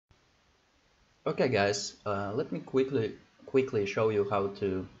Okay guys, let me quickly show you how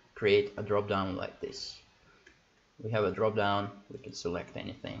to create a drop down like this. We have a drop down, we can select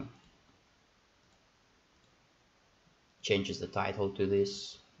anything, changes the title to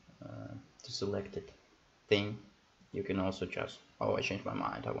this to selected thing. You can also just, oh, I changed my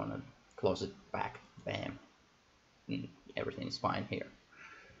mind, I want to close it back, bam. Everything is fine here.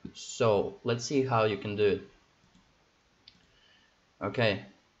 So let's see how you can do it. Okay,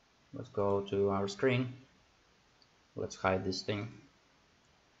 let's go to our screen. Let's hide this thing.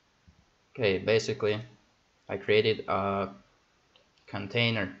 Okay, basically I created a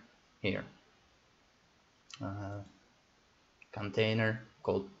container here. Container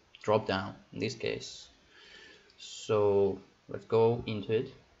called dropdown in this case. So let's go into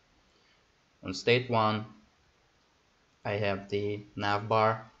it. On state 1 I have the nav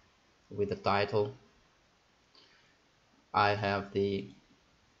bar with the title. I have the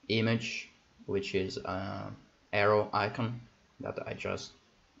image, which is an arrow icon that I just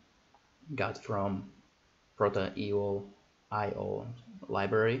got from proto.io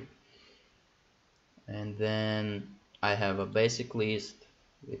library. And then I have a basic list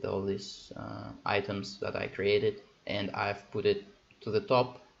with all these items that I created, and I've put it to the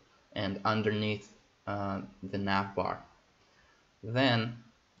top and underneath the nav bar. Then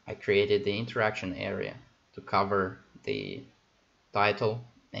I created the interaction area to cover the title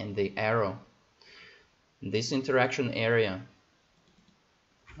and the arrow. This interaction area,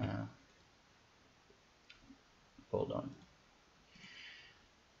 hold on.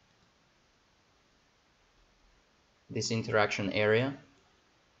 This interaction area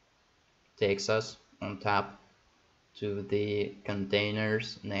takes us on tap to the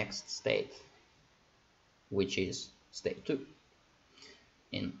container's next state, which is state 2.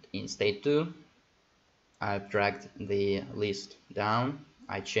 In state 2, I've dragged the list down.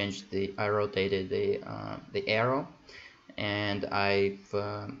 I rotated the arrow, and I've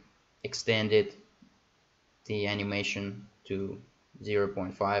extended the animation to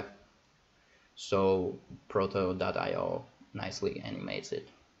 0.5, so proto.io nicely animates it,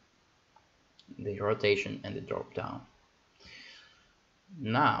 the rotation and the drop down.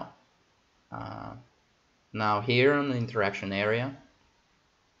 Now here on the interaction area,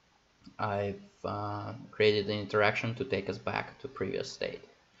 I've created an interaction to take us back to previous state.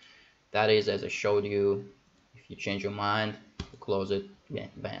 That is, as I showed you, if you change your mind, you close it,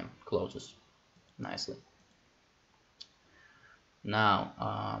 bam, closes nicely.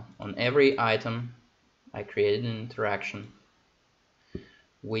 Now on every item I created an interaction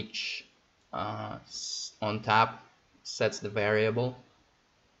which on tap sets the variable.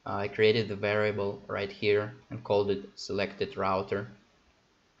 I created the variable right here and called it selected router,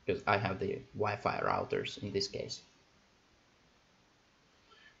 because I have the Wi-Fi routers in this case.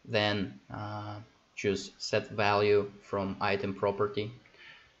 Then choose set value from item property.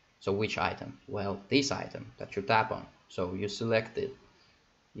 So which item? Well, this item that you tap on. So you select it.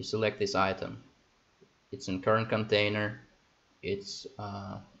 You select this item. It's in current container. It's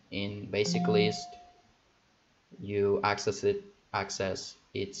in basic list. You access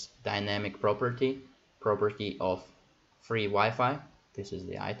its dynamic property of free Wi-Fi. This is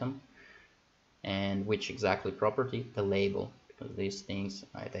the item. And which exactly property? The label, because these things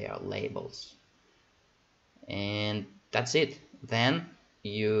they are labels. And that's it. Then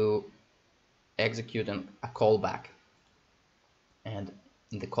you execute a callback, and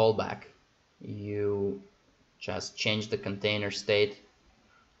in the callback you just change the container state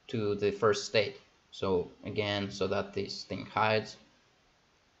to the first state. So again, so that this thing hides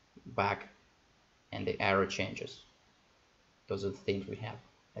back and the arrow changes. Those are the things we have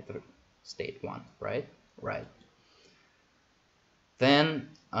at the state 1, right? Right. Then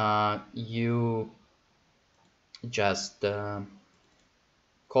you just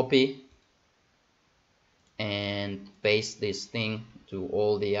copy and paste this thing to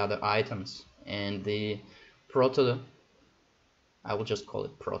all the other items, and the proto, I will just call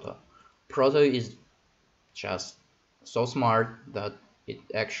it proto. Proto is just so smart that it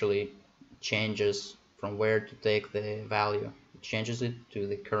actually changes from where to take the value. It changes it to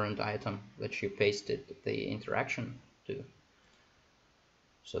the current item that you pasted the interaction to.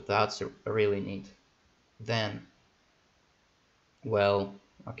 So that's really neat. Then, well,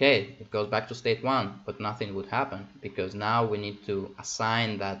 okay, it goes back to state 1, but nothing would happen, because now we need to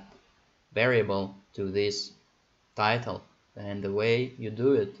assign that variable to this title. And the way you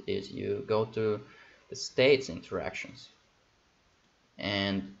do it is you go to the states interactions,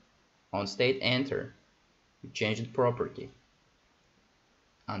 and on state enter, you change the property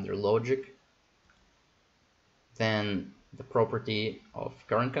under logic, then the property of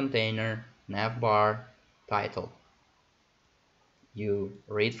current container navbar title. You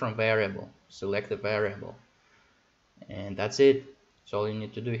read from variable, select the variable, and that's it. That's all you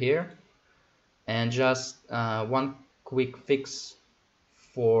need to do here. And just one quick fix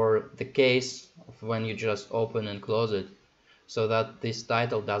for the case of when you just open and close it, so that this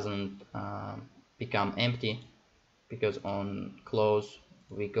title doesn't become empty, because on close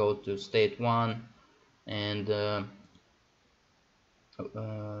we go to state 1 and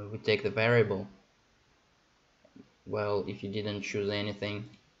we take the variable. Well, if you didn't choose anything,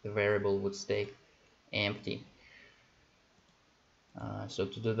 the variable would stay empty. So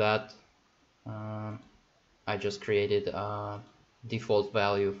to do that, I just created a default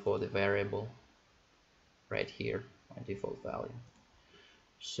value for the variable right here, my default value.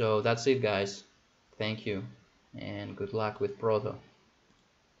 So that's it, guys. Thank you and good luck with Proto.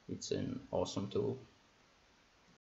 It's an awesome tool.